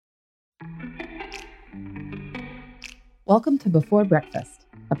Welcome to Before Breakfast,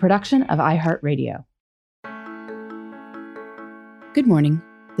 a production of iHeartRadio. Good morning.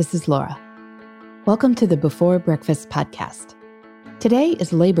 This is Laura. Welcome to the Before Breakfast podcast. Today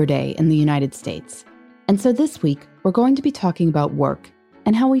is Labor Day in the United States, and so this week we're going to be talking about work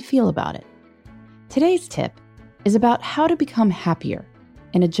and how we feel about it. Today's tip is about how to become happier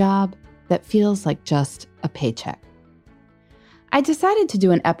in a job that feels like just a paycheck. I decided to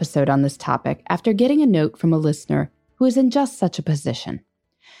do an episode on this topic after getting a note from a listener who is in just such a position.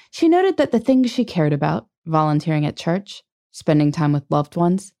 She noted that the things she cared about, volunteering at church, spending time with loved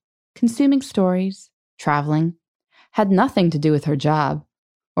ones, consuming stories, traveling, had nothing to do with her job,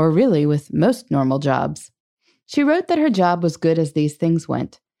 or really with most normal jobs. She wrote that her job was good as these things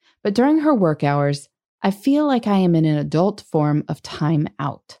went, but during her work hours, I feel like I am in an adult form of time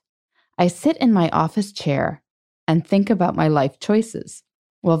out. I sit in my office chair and think about my life choices,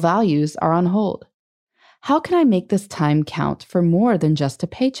 while values are on hold. How can I make this time count for more than just a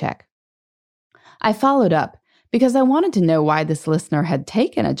paycheck? I followed up because I wanted to know why this listener had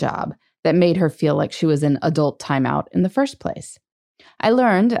taken a job that made her feel like she was in adult timeout in the first place. I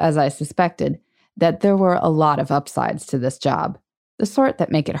learned, as I suspected, that there were a lot of upsides to this job, the sort that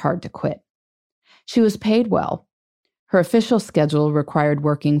make it hard to quit. She was paid well. Her official schedule required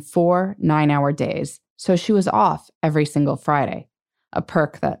working 4 9-hour days, so she was off every single Friday, a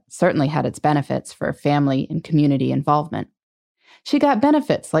perk that certainly had its benefits for family and community involvement. She got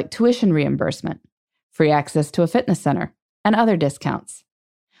benefits like tuition reimbursement, free access to a fitness center, and other discounts.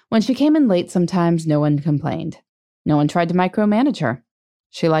 When she came in late sometimes, no one complained. No one tried to micromanage her.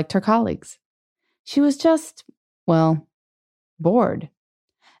 She liked her colleagues. She was just, bored.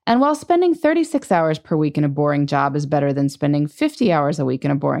 And while spending 36 hours per week in a boring job is better than spending 50 hours a week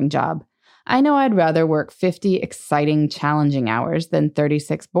in a boring job, I know I'd rather work 50 exciting, challenging hours than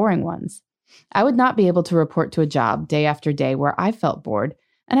 36 boring ones. I would not be able to report to a job day after day where I felt bored,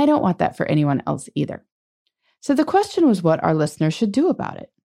 and I don't want that for anyone else either. So the question was what our listeners should do about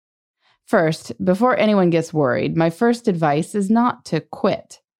it. First, before anyone gets worried, my first advice is not to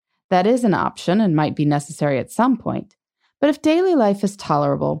quit. That is an option and might be necessary at some point. But if daily life is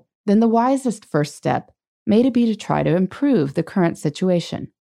tolerable, then the wisest first step may be to try to improve the current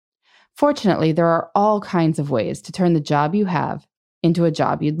situation. Fortunately, there are all kinds of ways to turn the job you have into a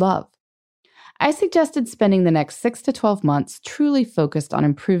job you'd love. I suggested spending the next 6 to 12 months truly focused on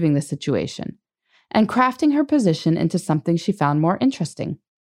improving the situation and crafting her position into something she found more interesting.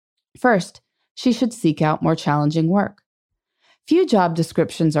 First, she should seek out more challenging work. Few job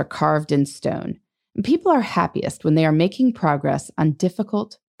descriptions are carved in stone, and people are happiest when they are making progress on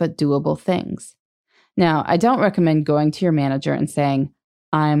difficult but doable things. Now, I don't recommend going to your manager and saying,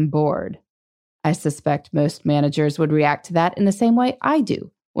 "I'm bored." I suspect most managers would react to that in the same way I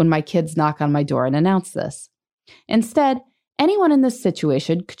do when my kids knock on my door and announce this. Instead, anyone in this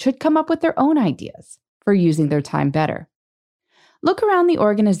situation should come up with their own ideas for using their time better. Look around the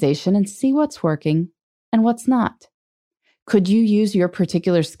organization and see what's working and what's not. Could you use your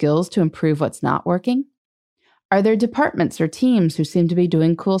particular skills to improve what's not working? Are there departments or teams who seem to be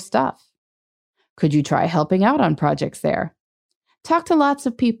doing cool stuff? Could you try helping out on projects there? Talk to lots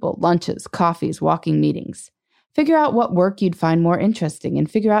of people, lunches, coffees, walking meetings. Figure out what work you'd find more interesting and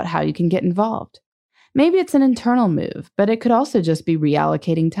figure out how you can get involved. Maybe it's an internal move, but it could also just be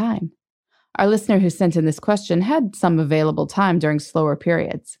reallocating time. Our listener who sent in this question had some available time during slower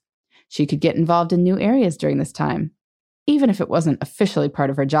periods. She could get involved in new areas during this time, even if it wasn't officially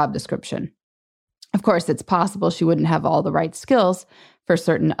part of her job description. Of course, it's possible she wouldn't have all the right skills for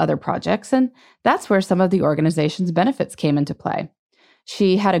certain other projects, and that's where some of the organization's benefits came into play.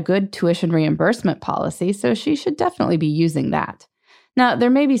 She had a good tuition reimbursement policy, so she should definitely be using that. Now, there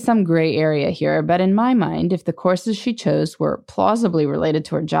may be some gray area here, but in my mind, if the courses she chose were plausibly related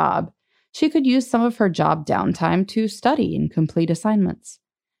to her job, she could use some of her job downtime to study and complete assignments.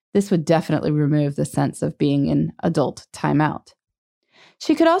 This would definitely remove the sense of being in adult timeout.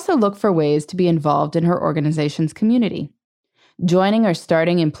 She could also look for ways to be involved in her organization's community. Joining or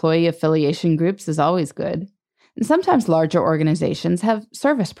starting employee affiliation groups is always good. And sometimes larger organizations have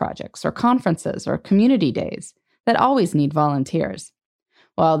service projects or conferences or community days that always need volunteers.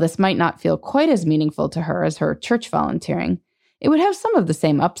 While this might not feel quite as meaningful to her as her church volunteering, it would have some of the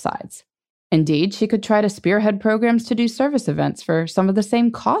same upsides. Indeed, she could try to spearhead programs to do service events for some of the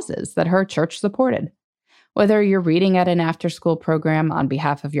same causes that her church supported. Whether you're reading at an after-school program on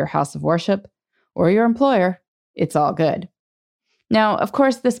behalf of your house of worship or your employer, it's all good. Now, of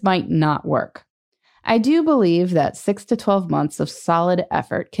course, this might not work. I do believe that 6 to 12 months of solid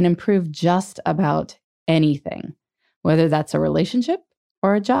effort can improve just about anything, whether that's a relationship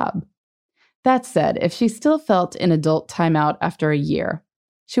or a job. That said, if she still felt in adult timeout after a year,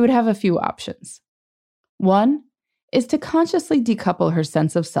 she would have a few options. One is to consciously decouple her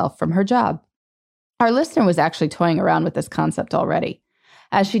sense of self from her job. Our listener was actually toying around with this concept already.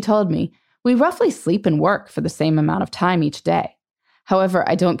 As she told me, we roughly sleep and work for the same amount of time each day. However,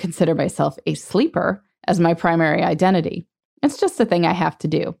 I don't consider myself a sleeper as my primary identity. It's just a thing I have to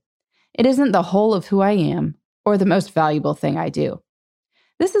do. It isn't the whole of who I am or the most valuable thing I do.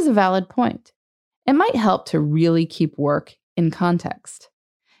 This is a valid point. It might help to really keep work in context.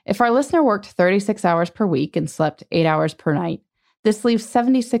 If our listener worked 36 hours per week and slept 8 hours per night, this leaves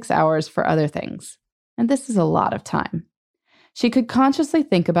 76 hours for other things. And this is a lot of time. She could consciously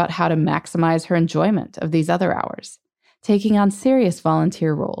think about how to maximize her enjoyment of these other hours, taking on serious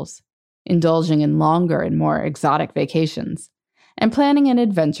volunteer roles, indulging in longer and more exotic vacations, and planning in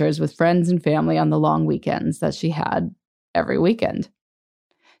adventures with friends and family on the long weekends that she had every weekend.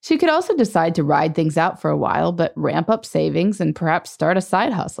 She could also decide to ride things out for a while, but ramp up savings and perhaps start a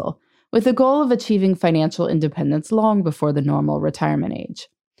side hustle with the goal of achieving financial independence long before the normal retirement age.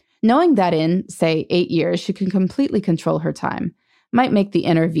 Knowing that in, say, 8 years, she can completely control her time might make the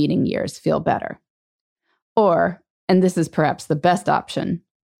intervening years feel better. Or, and this is perhaps the best option,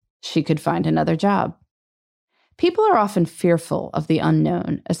 she could find another job. People are often fearful of the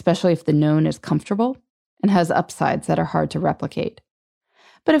unknown, especially if the known is comfortable and has upsides that are hard to replicate.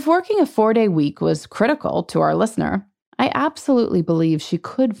 But if working a 4-day week was critical to our listener, I absolutely believe she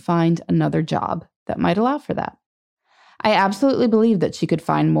could find another job that might allow for that. I absolutely believe that she could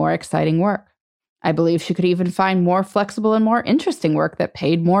find more exciting work. I believe she could even find more flexible and more interesting work that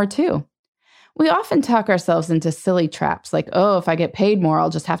paid more too. We often talk ourselves into silly traps like, oh, if I get paid more,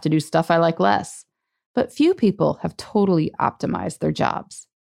 I'll just have to do stuff I like less. But few people have totally optimized their jobs.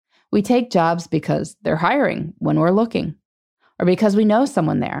 We take jobs because they're hiring when we're looking, or because we know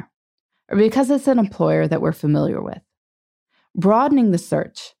someone there, or because it's an employer that we're familiar with. Broadening the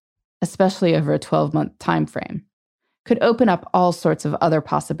search, especially over a 12-month time frame, could open up all sorts of other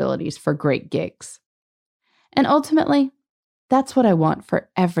possibilities for great gigs. And ultimately, that's what I want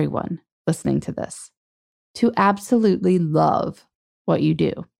for everyone listening to this, to absolutely love what you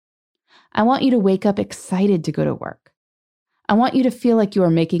do. I want you to wake up excited to go to work. I want you to feel like you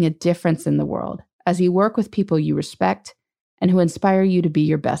are making a difference in the world as you work with people you respect and who inspire you to be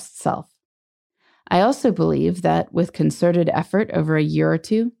your best self. I also believe that with concerted effort over a year or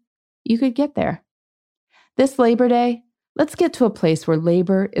two, you could get there. This Labor Day, let's get to a place where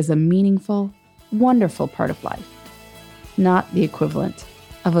labor is a meaningful, wonderful part of life, not the equivalent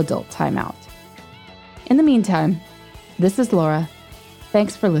of adult timeout. In the meantime, this is Laura.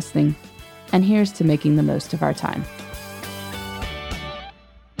 Thanks for listening, and here's to making the most of our time.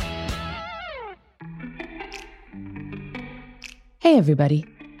 Hey everybody,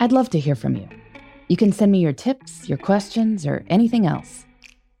 I'd love to hear from you. You can send me your tips, your questions, or anything else.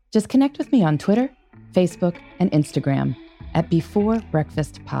 Just connect with me on Twitter, Facebook, and Instagram at Before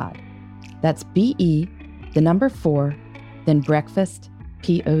Breakfast Pod. That's BE, the number 4, then breakfast,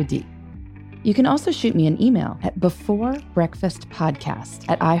 POD. You can also shoot me an email at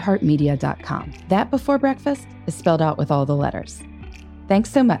beforebreakfastpodcast@iheartmedia.com. That Before Breakfast is spelled out with all the letters.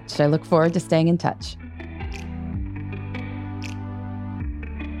 Thanks so much. I look forward to staying in touch.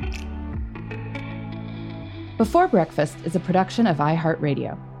 Before Breakfast is a production of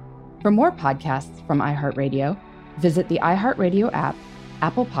iHeartRadio. For more podcasts from iHeartRadio, visit the iHeartRadio app,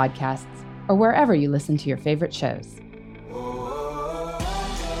 Apple Podcasts, or wherever you listen to your favorite shows.